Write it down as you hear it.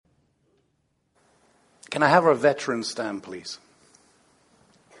Can I have our veterans stand, please?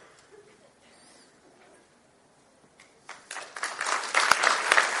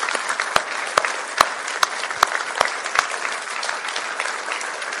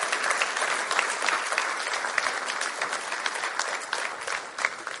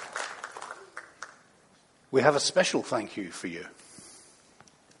 We have a special thank you for you.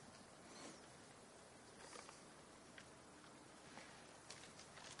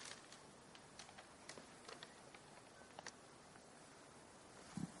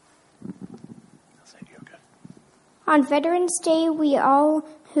 On Veterans Day, we all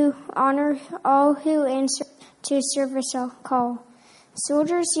who honor all who answer to service call.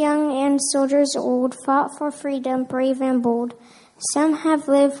 Soldiers young and soldiers old fought for freedom, brave and bold. Some have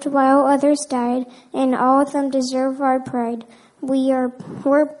lived while others died, and all of them deserve our pride. We're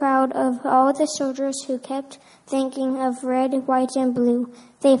proud of all the soldiers who kept thinking of red, white, and blue.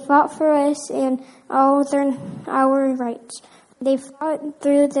 They fought for us and all our rights. They fought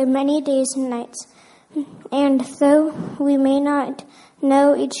through the many days and nights. And though we may not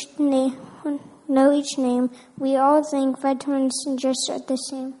know each name, we all thank veterans just the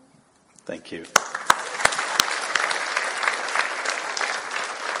same. Thank you.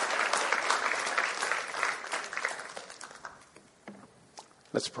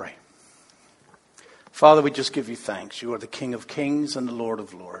 Let's pray. Father, we just give you thanks. You are the King of Kings and the Lord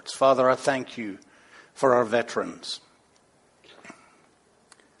of Lords. Father, I thank you for our veterans.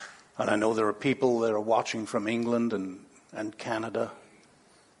 And I know there are people that are watching from England and Canada.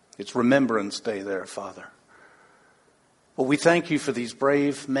 It's Remembrance Day there, Father. But we thank you for these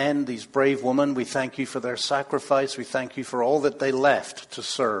brave men, these brave women. We thank you for their sacrifice. We thank you for all that they left to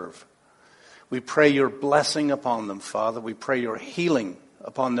serve. We pray your blessing upon them, Father. We pray your healing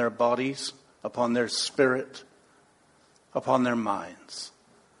upon their bodies, upon their spirit, upon their minds.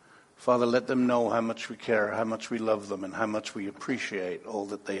 Father, let them know how much we care, how much we love them, and how much we appreciate all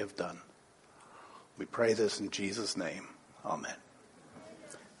that they have done. We pray this in Jesus' name. Amen.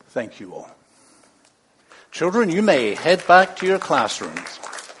 Thank you all. Children, you may head back to your classrooms.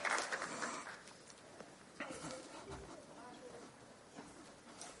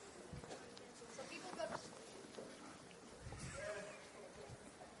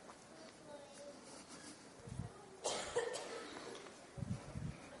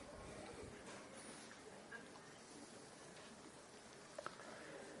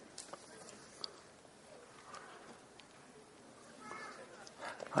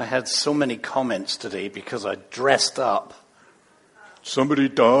 I had so many comments today because I dressed up. Somebody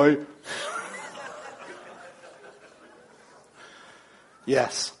die?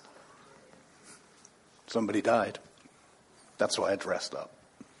 Yes. Somebody died. That's why I dressed up.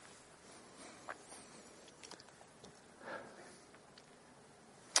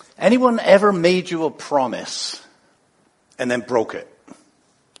 Anyone ever made you a promise and then broke it?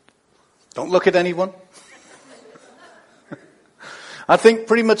 Don't look at anyone. I think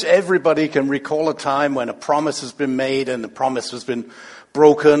pretty much everybody can recall a time when a promise has been made and the promise has been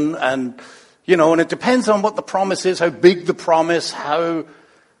broken. And it depends on what the promise is, how big the promise, how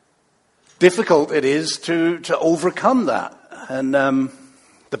difficult it is to overcome that. And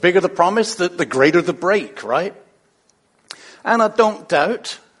the bigger the promise, the greater the break, right? And I don't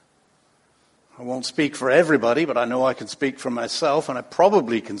doubt, I won't speak for everybody, but I know I can speak for myself, and I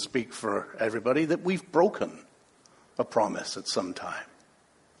probably can speak for everybody, that we've broken a promise at some time.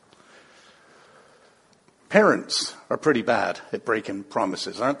 Parents are pretty bad at breaking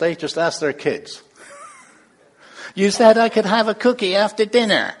promises, aren't they? Just ask their kids. You said I could have a cookie after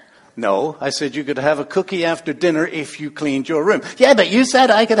dinner. No, I said you could have a cookie after dinner if you cleaned your room. Yeah, but you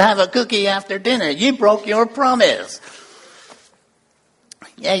said I could have a cookie after dinner. You broke your promise.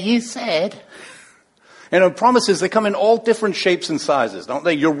 Yeah, you said. Promises, they come in all different shapes and sizes, don't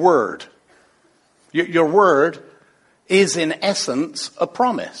they? Your word. Your word is in essence a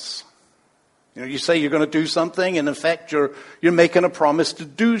promise. You say you're going to do something, in effect you're making a promise to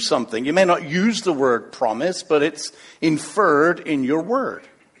do something. You may not use the word promise, but it's inferred in your word.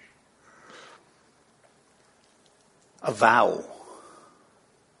 A vow.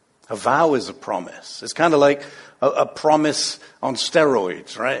 A vow is a promise. It's kind of like a promise on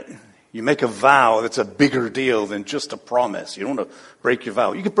steroids, right? You make a vow that's a bigger deal than just a promise. You don't want to break your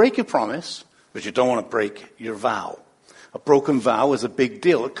vow. You can break your promise, but you don't want to break your vow. A broken vow is a big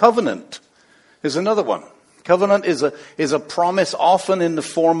deal. A covenant is another one. Covenant is a promise often in the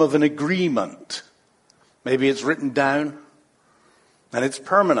form of an agreement. Maybe it's written down and it's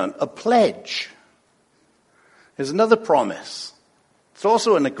permanent. A pledge is another promise. It's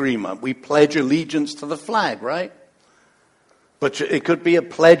also an agreement. We pledge allegiance to the flag, right? But it could be a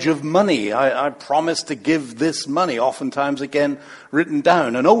pledge of money. I promise to give this money, oftentimes again written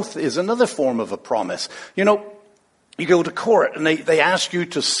down. An oath is another form of a promise. You know, you go to court and they ask you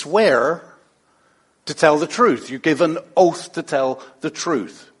to swear to tell the truth. You give an oath to tell the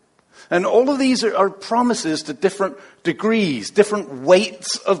truth. And all of these are promises to different degrees, different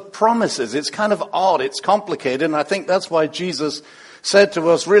weights of promises. It's kind of odd, it's complicated, and I think that's why Jesus said to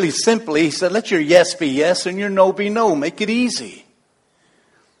us really simply, he said, let your yes be yes and your no be no. Make it easy.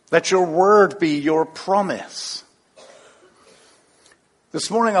 Let your word be your promise. This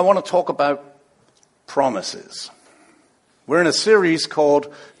morning I want to talk about promises. We're in a series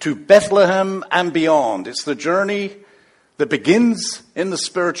called To Bethlehem and Beyond. It's the journey that begins in the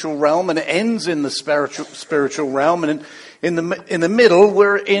spiritual realm and ends in the spiritual realm. And in the middle,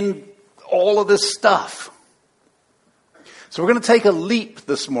 we're in all of this stuff. So we're going to take a leap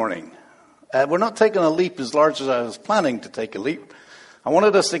this morning. We're not taking a leap as large as I was planning to take a leap. I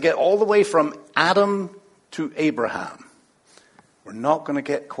wanted us to get all the way from Adam to Abraham. We're not going to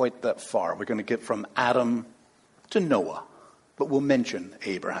get quite that far. We're going to get from Adam to Noah. But we'll mention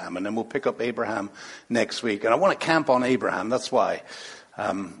Abraham, and then we'll pick up Abraham next week. And I want to camp on Abraham, that's why.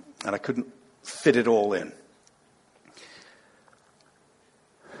 And I couldn't fit it all in.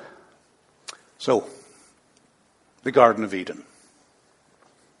 So, the Garden of Eden.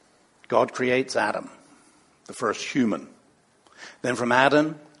 God creates Adam, the first human. Then from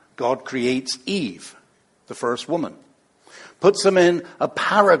Adam, God creates Eve, the first woman. Puts them in a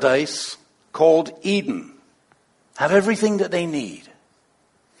paradise called Eden. Have everything that they need.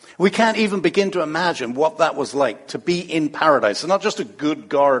 We can't even begin to imagine what that was like to be in paradise. It's not just a good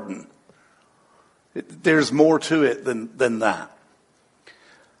garden. There's more to it than that.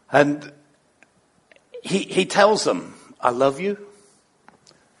 And he tells them, I love you.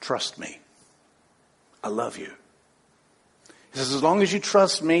 Trust me. I love you. He says, as long as you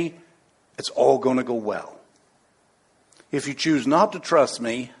trust me, it's all going to go well. If you choose not to trust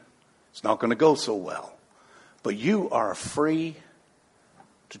me, it's not going to go so well. But you are free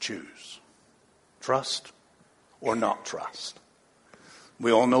to choose. Trust or not trust.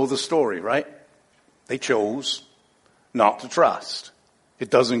 We all know the story, right? They chose not to trust.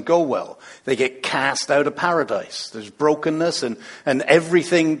 It doesn't go well. They get cast out of paradise. There's brokenness and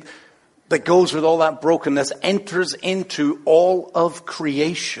everything that goes with all that brokenness enters into all of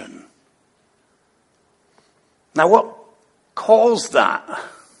creation. Now what caused that?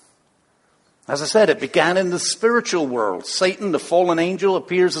 As I said, it began in the spiritual world. Satan, the fallen angel,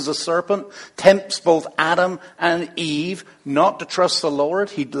 appears as a serpent, tempts both Adam and Eve not to trust the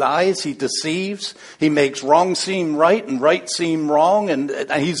Lord. He lies, he deceives, he makes wrong seem right and right seem wrong, and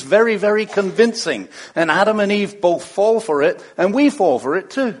he's very, very convincing. And Adam and Eve both fall for it, and we fall for it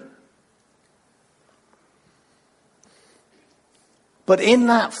too. But in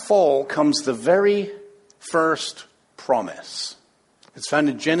that fall comes the very first promise. It's found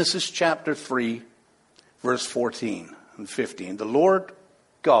in Genesis chapter 3, verse 14 and 15. The Lord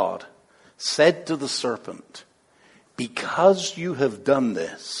God said to the serpent, because you have done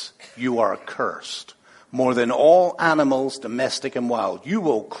this, you are cursed. More than all animals, domestic and wild. You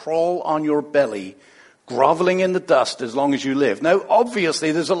will crawl on your belly, groveling in the dust as long as you live. Now,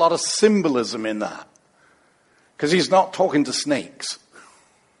 obviously, there's a lot of symbolism in that. Because he's not talking to snakes.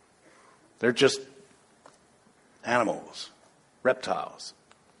 They're just animals. Reptiles.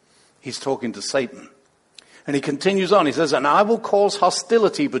 He's talking to Satan. And he continues on. He says, and I will cause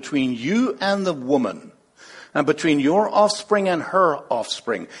hostility between you and the woman, and between your offspring and her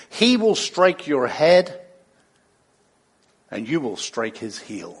offspring. He will strike your head, and you will strike his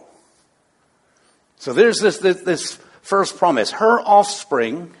heel. So there's this first promise. Her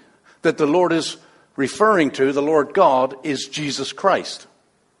offspring that the Lord is referring to, the Lord God, is Jesus Christ.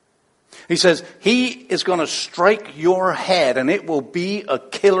 He says, he is going to strike your head and it will be a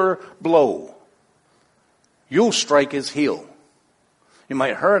killer blow. You'll strike his heel. You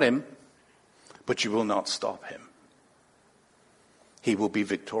might hurt him, but you will not stop him. He will be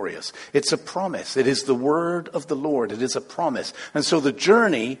victorious. It's a promise. It is the word of the Lord. It is a promise. And so the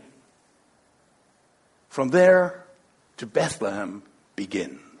journey from there to Bethlehem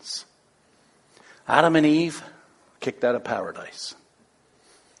begins. Adam and Eve kicked out of paradise.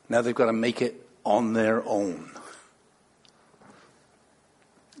 Now they've got to make it on their own.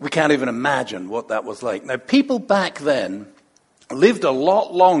 We can't even imagine what that was like. Now, people back then lived a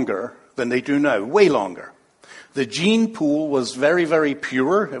lot longer than they do now, way longer. The gene pool was very, very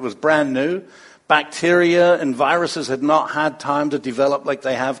pure. It was brand new. Bacteria and viruses had not had time to develop like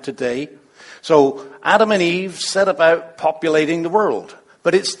they have today. So Adam and Eve set about populating the world.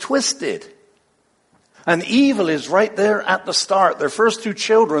 But it's twisted. And evil is right there at the start. Their first two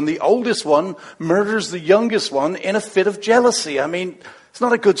children, the oldest one murders the youngest one in a fit of jealousy. I mean, it's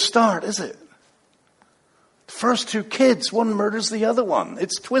not a good start, is it? The first two kids, one murders the other one.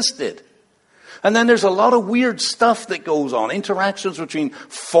 It's twisted. And then there's a lot of weird stuff that goes on. Interactions between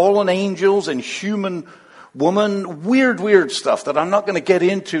fallen angels and human woman. Weird stuff that I'm not going to get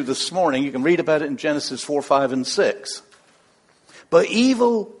into this morning. You can read about it in Genesis 4, 5, and 6. But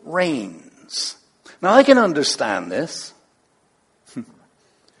evil reigns. Now, I can understand this.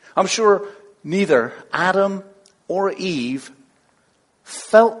 I'm sure neither Adam or Eve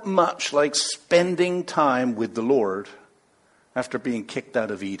felt much like spending time with the Lord after being kicked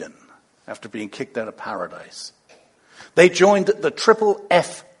out of Eden, after being kicked out of paradise. They joined the Triple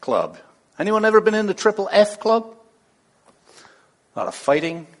F Club. Anyone ever been in the Triple F Club? A lot of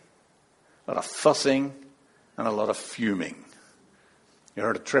fighting, a lot of fussing, and a lot of fuming. You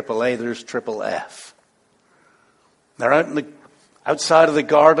heard of Triple A, there's Triple F. They're outside of the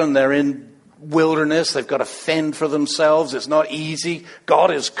garden, they're in wilderness, they've got to fend for themselves, it's not easy. God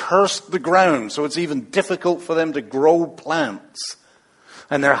has cursed the ground, so it's even difficult for them to grow plants.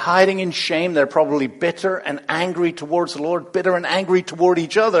 And they're hiding in shame, they're probably bitter and angry towards the Lord, bitter and angry toward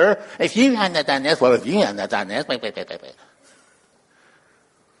each other. If you hadn't done this, well, if you hadn't done this,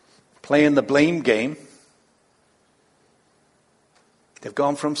 playing the blame game. They've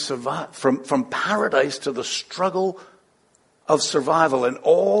gone from paradise to the struggle of survival and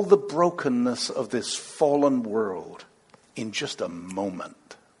all the brokenness of this fallen world in just a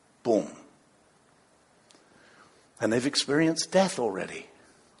moment. Boom. And they've experienced death already.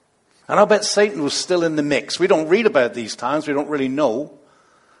 And I'll bet Satan was still in the mix. We don't read about these times. We don't really know.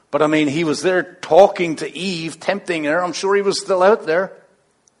 But I mean, he was there talking to Eve, tempting her. I'm sure he was still out there.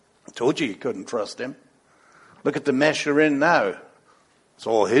 I told you couldn't trust him. Look at the mess you're in now. It's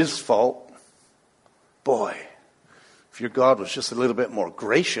all his fault. Boy, if your God was just a little bit more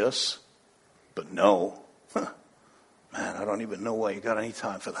gracious, but no. Man, I don't even know why you got any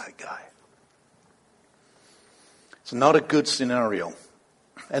time for that guy. It's not a good scenario.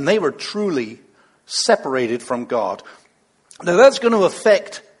 And they were truly separated from God. Now that's going to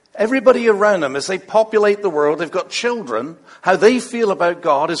affect everybody around them as they populate the world. They've got children. How they feel about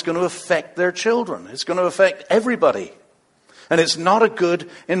God is going to affect their children. It's going to affect everybody. And it's not a good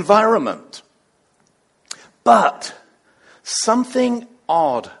environment. But something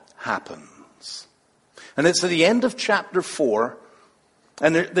odd happens. And it's at the end of chapter 4.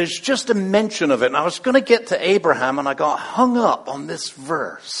 And there's just a mention of it. And I was going to get to Abraham and I got hung up on this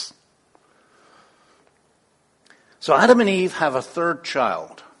verse. So Adam and Eve have a third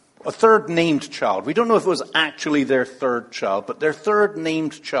child. A third named child. We don't know if it was actually their third child, but their third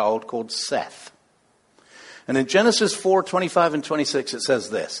named child called Seth. And in Genesis 4, 25 and 26 it says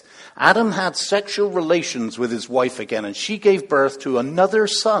this. Adam had sexual relations with his wife again, and she gave birth to another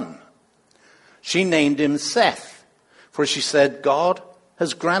son. She named him Seth, for she said, God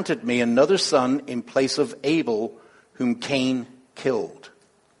has granted me another son in place of Abel, whom Cain killed.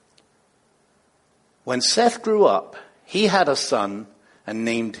 When Seth grew up, he had a son and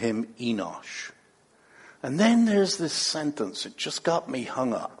named him Enosh. And then there's this sentence, it just got me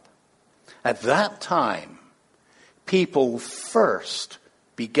hung up. At that time, people first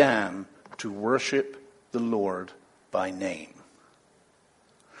began to worship the Lord by name.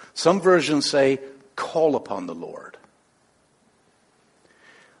 Some versions say, call upon the Lord.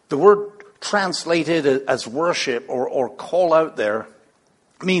 The word translated as worship or call out there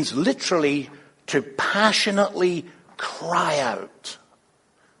means literally to passionately cry out.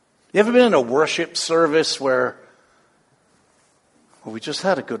 You ever been in a worship service where, well, we just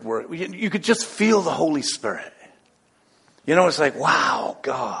had a good word. You could just feel the Holy Spirit. You know, it's like, wow,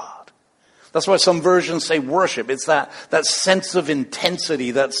 God. That's why some versions say worship. It's that sense of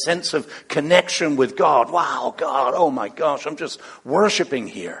intensity, that sense of connection with God. Wow, God, oh my gosh, I'm just worshiping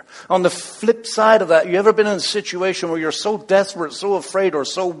here. On the flip side of that, you ever been in a situation where you're so desperate, so afraid, or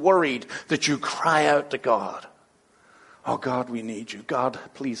so worried that you cry out to God? Oh God, we need you. God,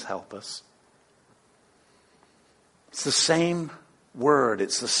 please help us. It's the same word.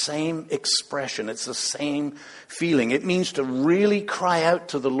 It's the same expression. It's the same feeling. It means to really cry out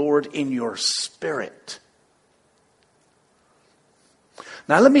to the Lord in your spirit.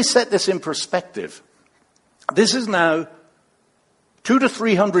 Now let me set this in perspective. This is now 200 to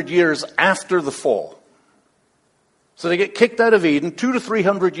 300 years after the fall. So they get kicked out of Eden. 200 to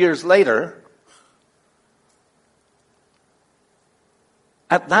 300 years later,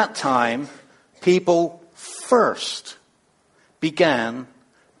 at that time, people first began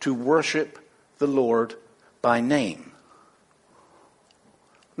to worship the Lord by name.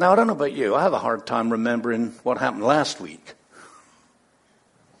 Now, I don't know about you. I have a hard time remembering what happened last week.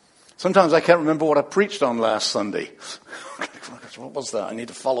 Sometimes I can't remember what I preached on last Sunday. What was that? I need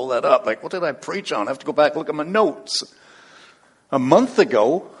to follow that up. Like, what did I preach on? I have to go back and look at my notes. A month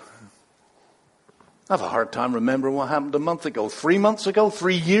ago, I have a hard time remembering what happened a month ago. 3 months ago?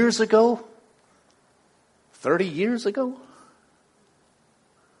 3 years ago? 30 years ago?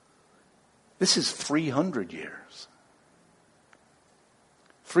 This is 300 years.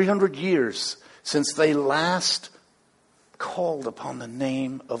 300 years since they last called upon the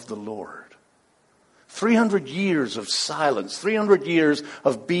name of the Lord. 300 years of silence, 300 years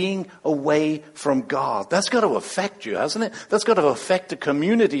of being away from God. That's got to affect you, hasn't it? That's got to affect a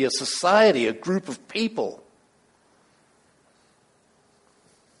community, a society, a group of people.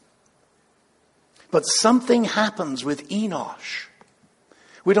 But something happens with Enosh.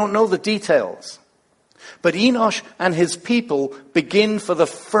 We don't know the details. But Enosh and his people begin for the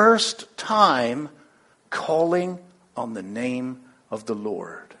first time calling on the name of the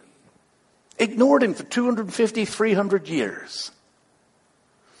Lord. Ignored him for 250, 300 years.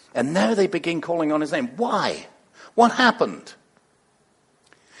 And now they begin calling on his name. Why? What happened?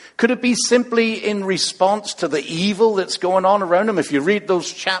 Could it be simply in response to the evil that's going on around him? If you read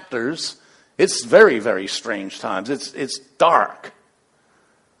those chapters, it's very, very strange times. It's dark.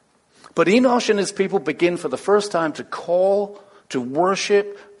 But Enosh and his people begin for the first time to call, to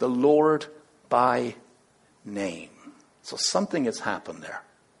worship the Lord by name. So something has happened there.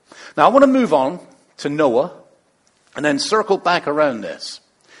 Now I want to move on to Noah and then circle back around this.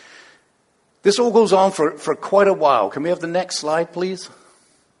 This all goes on for quite a while. Can we have the next slide, please?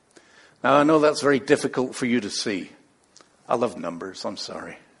 Now I know that's very difficult for you to see. I love numbers, I'm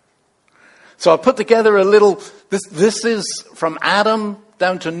sorry. So I put together a little, this is from Adam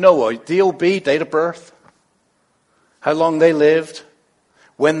down to Noah, DOB, date of birth, how long they lived,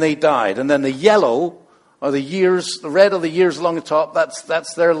 when they died. And then the yellow are the years, the red are the years along the top, that's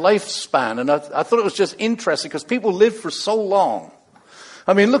their lifespan. And I thought it was just interesting because people live for so long.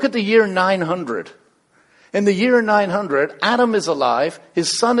 I mean, look at the year 900. In the year 900, Adam is alive,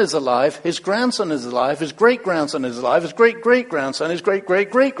 his son is alive, his grandson is alive, his great-grandson is alive, his great-great-grandson, his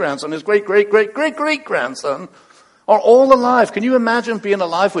great-great-great-grandson, his great-great-great-great-great-grandson are all alive. Can you imagine being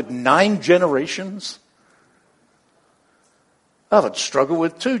alive with 9 generations? I would struggle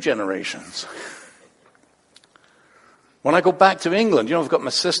with 2 generations. When I go back to England, you know, I've got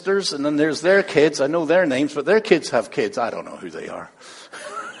my sisters, and then there's their kids. I know their names, but their kids have kids. I don't know who they are.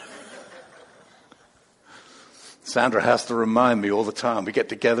 Sandra has to remind me all the time. We get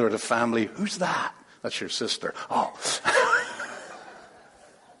together at a family. Who's that? That's your sister. Oh.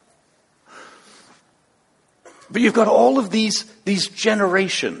 But you've got all of these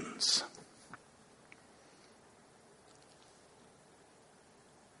generations.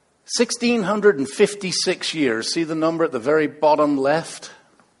 1,656 years. See the number at the very bottom left?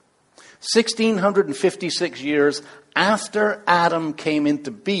 1,656 years after Adam came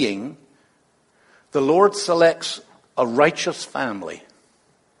into being, the Lord selects a righteous family.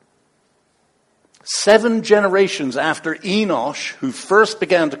 7 generations after Enosh, who first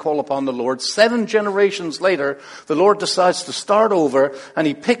began to call upon the Lord, 7 generations later, the Lord decides to start over, and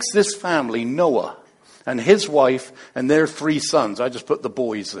he picks this family, Noah, and his wife, and their 3 sons. I just put the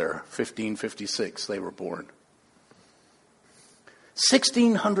boys there, 1556, they were born.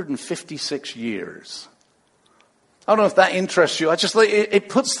 1,656 years. I don't know if that interests you. It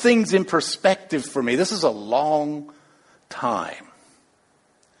puts things in perspective for me. This is a long time.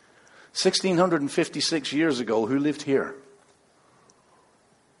 1,656 years ago, who lived here?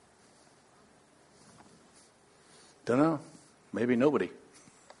 Don't know. Maybe nobody.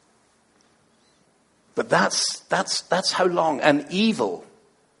 But that's how long. And evil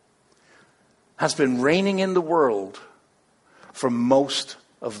has been reigning in the world for most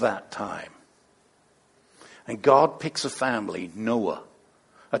of that time. And God picks a family, Noah,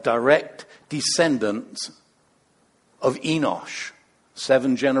 a direct descendant of Enosh,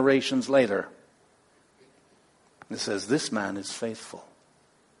 7 generations later. It says, this man is faithful.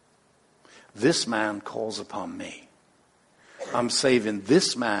 This man calls upon me. I'm saving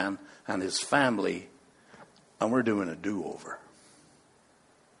this man and his family, and we're doing a do-over.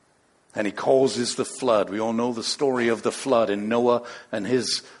 And he causes the flood. We all know the story of the flood, and Noah and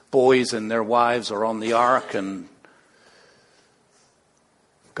his boys and their wives are on the ark, and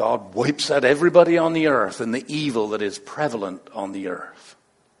God wipes out everybody on the earth and the evil that is prevalent on the earth.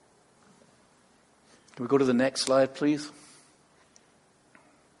 Can we go to the next slide, please?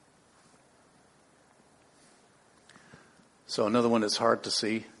 So another one that's hard to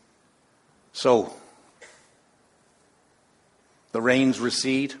see. So, the The rains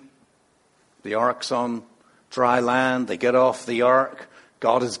recede. The ark's on dry land. They get off the ark.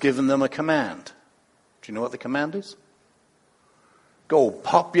 God has given them a command. Do you know what the command is? Go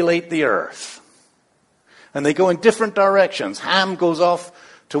populate the earth. And they go in different directions. Ham goes off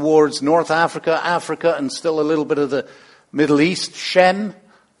towards North Africa, and still a little bit of the Middle East. Shem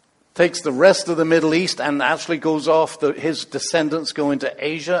takes the rest of the Middle East and actually goes off. His descendants go into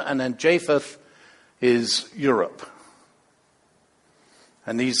Asia, and then Japheth is Europe.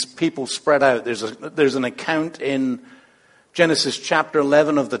 And these people spread out. There's an account in Genesis chapter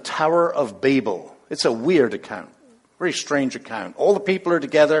 11 of the Tower of Babel. It's a weird account. Very strange account. All the people are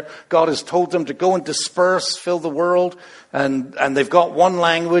together. God has told them to go and disperse, fill the world. And they've got one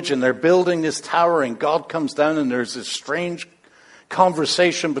language and they're building this tower. And God comes down and there's this strange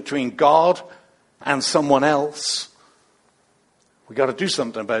conversation between God and someone else. We got to do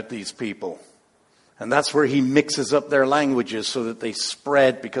something about these people. And that's where he mixes up their languages so that they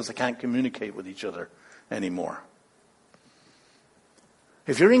spread because they can't communicate with each other anymore.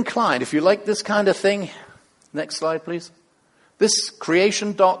 If you're inclined, if you like this kind of thing, next slide, please. This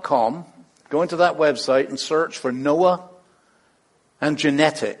creation.com, go into that website and search for Noah and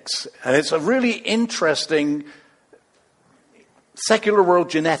genetics. And it's a really interesting secular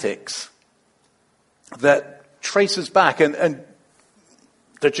world genetics that traces back. And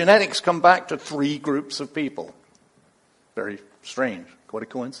the genetics come back to 3 groups of people. Very strange. Quite a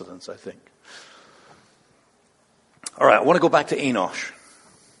coincidence, I think. All right, I want to go back to Enosh.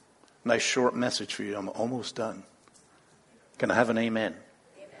 Nice short message for you. I'm almost done. Can I have an amen?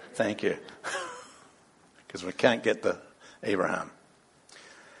 Amen. Thank you. Because we can't get to Abraham.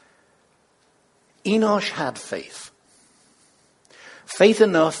 Enosh had faith. Faith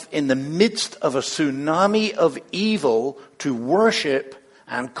enough in the midst of a tsunami of evil to worship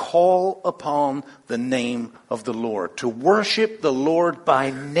and call upon the name of the Lord. To worship the Lord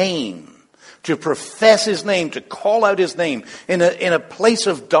by name. To profess his name, to call out his name. In a place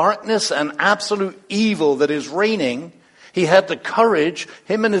of darkness and absolute evil that is reigning, he had the courage,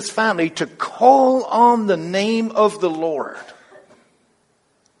 him and his family, to call on the name of the Lord.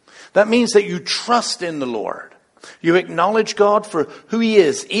 That means that you trust in the Lord. You acknowledge God for who he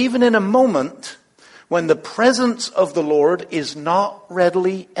is, even in a moment when the presence of the Lord is not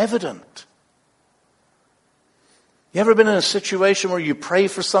readily evident. You ever been in a situation where you pray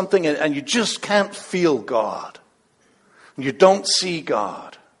for something and you just can't feel God? You don't see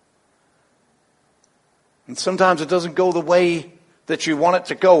God. And sometimes it doesn't go the way that you want it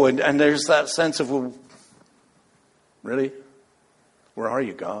to go. And there's that sense of, well, really? Where are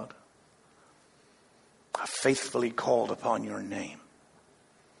you, God? I faithfully called upon your name.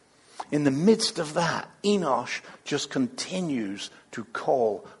 In the midst of that, Enosh just continues to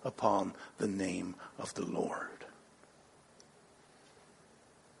call upon the name of the Lord.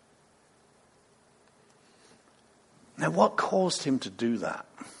 Now, what caused him to do that?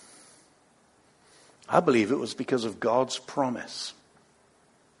 I believe it was because of God's promise.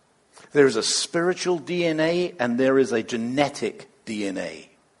 There's a spiritual DNA and there is a genetic DNA.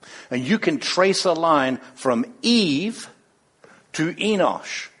 And you can trace a line from Eve to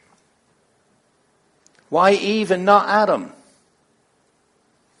Enosh. Why Eve and not Adam?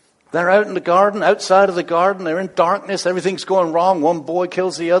 They're out in the garden, outside of the garden. They're in darkness. Everything's going wrong. One boy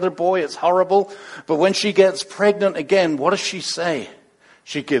kills the other boy. It's horrible. But when she gets pregnant again, what does she say?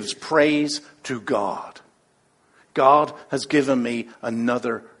 She gives praise to God. God has given me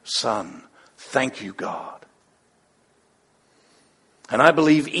another son. Thank you, God. And I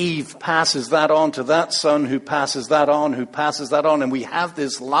believe Eve passes that on to that son who passes that on, who passes that on. And we have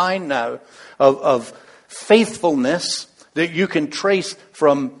this line now of faithfulness that you can trace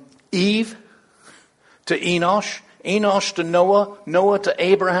from Eve to Enosh, Enosh to Noah, Noah to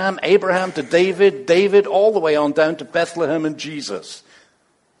Abraham, Abraham to David, David all the way on down to Bethlehem and Jesus.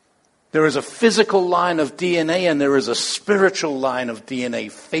 There is a physical line of DNA and there is a spiritual line of DNA,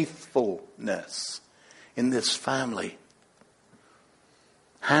 faithfulness in this family.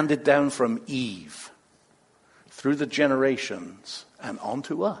 Handed down from Eve through the generations and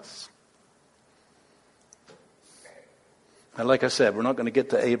onto us. And like I said, we're not going to get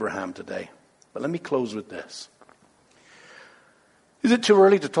to Abraham today. But let me close with this. Is it too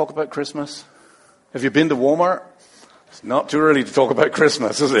early to talk about Christmas? Have you been to Walmart? It's not too early to talk about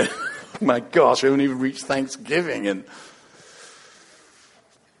Christmas, is it? My gosh, we haven't even reached Thanksgiving. And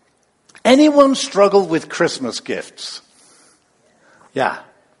anyone struggle with Christmas gifts? Yeah.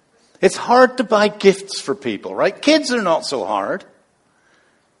 It's hard to buy gifts for people, right? Kids are not so hard.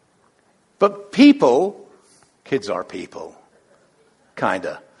 But people, kids are people.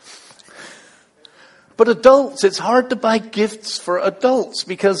 Kinda. But adults, it's hard to buy gifts for adults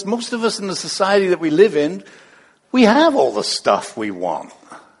because most of us in the society that we live in, we have all the stuff we want.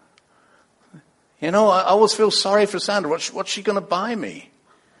 You know, I always feel sorry for Sandra. What's she going to buy me?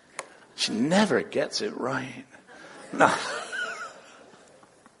 She never gets it right. No.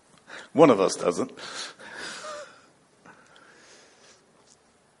 One of us doesn't.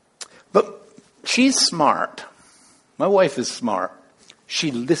 But she's smart. My wife is smart.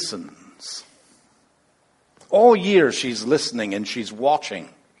 She listens. All year she's listening and she's watching.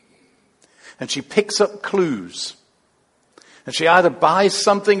 And she picks up clues. And she either buys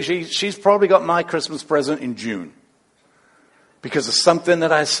something, she's probably got my Christmas present in June. Because of something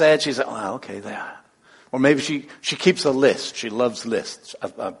that I said, she's like, oh, okay, there. Or maybe she keeps a list. She loves lists.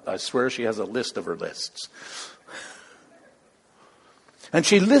 I swear she has a list of her lists. And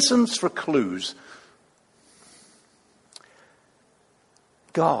she listens for clues.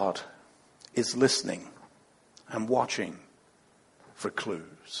 God is listening and watching for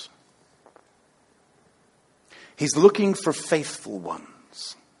clues. He's looking for faithful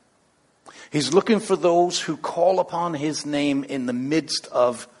ones. He's looking for those who call upon his name in the midst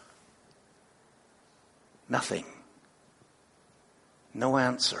of nothing. No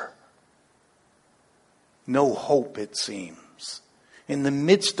answer. No hope, it seems. In the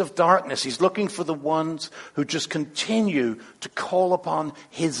midst of darkness, he's looking for the ones who just continue to call upon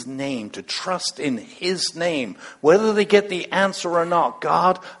his name, to trust in his name. Whether they get the answer or not,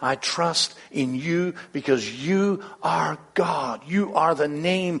 God, I trust in you because you are God. You are the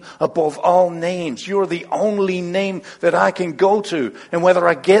name above all names. You are the only name that I can go to. And whether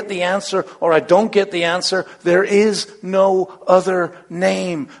I get the answer or I don't get the answer, there is no other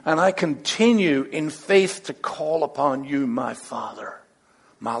name. And I continue in faith to call upon you, my Father.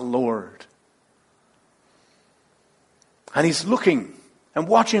 My Lord. And he's looking and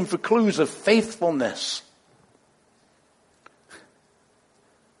watching for clues of faithfulness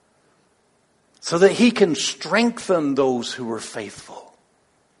so that he can strengthen those who are faithful.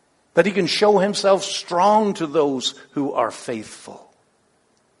 That he can show himself strong to those who are faithful.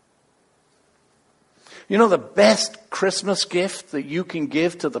 You know the best Christmas gift that you can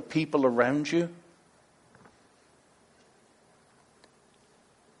give to the people around you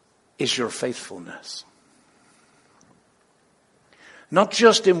is your faithfulness. Not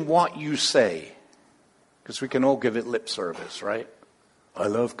just in what you say, because we can all give it lip service, right? I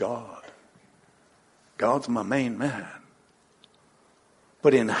love God. God's my main man.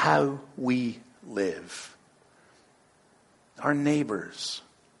 But in how we live. Our neighbors,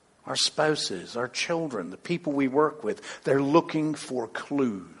 our spouses, our children, the people we work with, they're looking for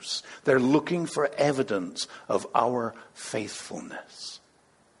clues. They're looking for evidence of our faithfulness.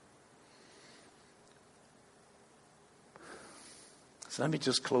 So let me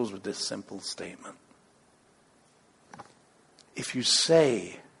just close with this simple statement. If you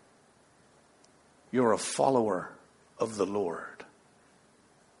say you're a follower of the Lord,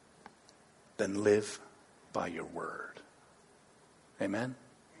 then live by your word. Amen?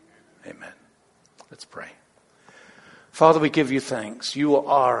 Amen. Let's pray. Father, we give you thanks. You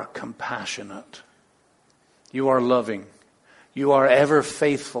are compassionate. You are loving. You are ever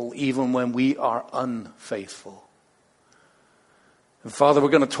faithful even when we are unfaithful. And Father, we're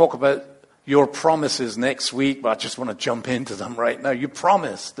going to talk about your promises next week, but I just want to jump into them right now. You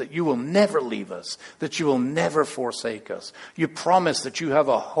promise that you will never leave us, that you will never forsake us. You promise that you have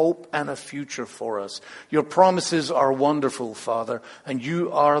a hope and a future for us. Your promises are wonderful, Father, and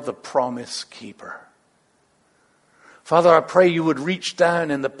you are the promise keeper. Father, I pray you would reach down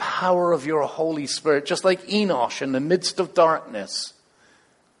in the power of your Holy Spirit, just like Enosh in the midst of darkness.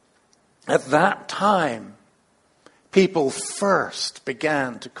 At that time, people first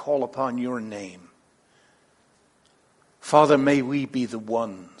began to call upon your name. Father, may we be the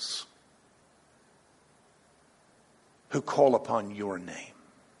ones who call upon your name.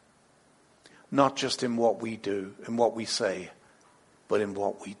 Not just in what we do and what we say, but in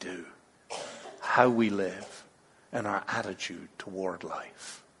what we do, how we live, and our attitude toward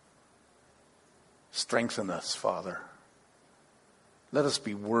life. Strengthen us, Father. Let us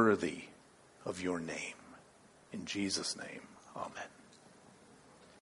be worthy of your name. In Jesus' name, amen.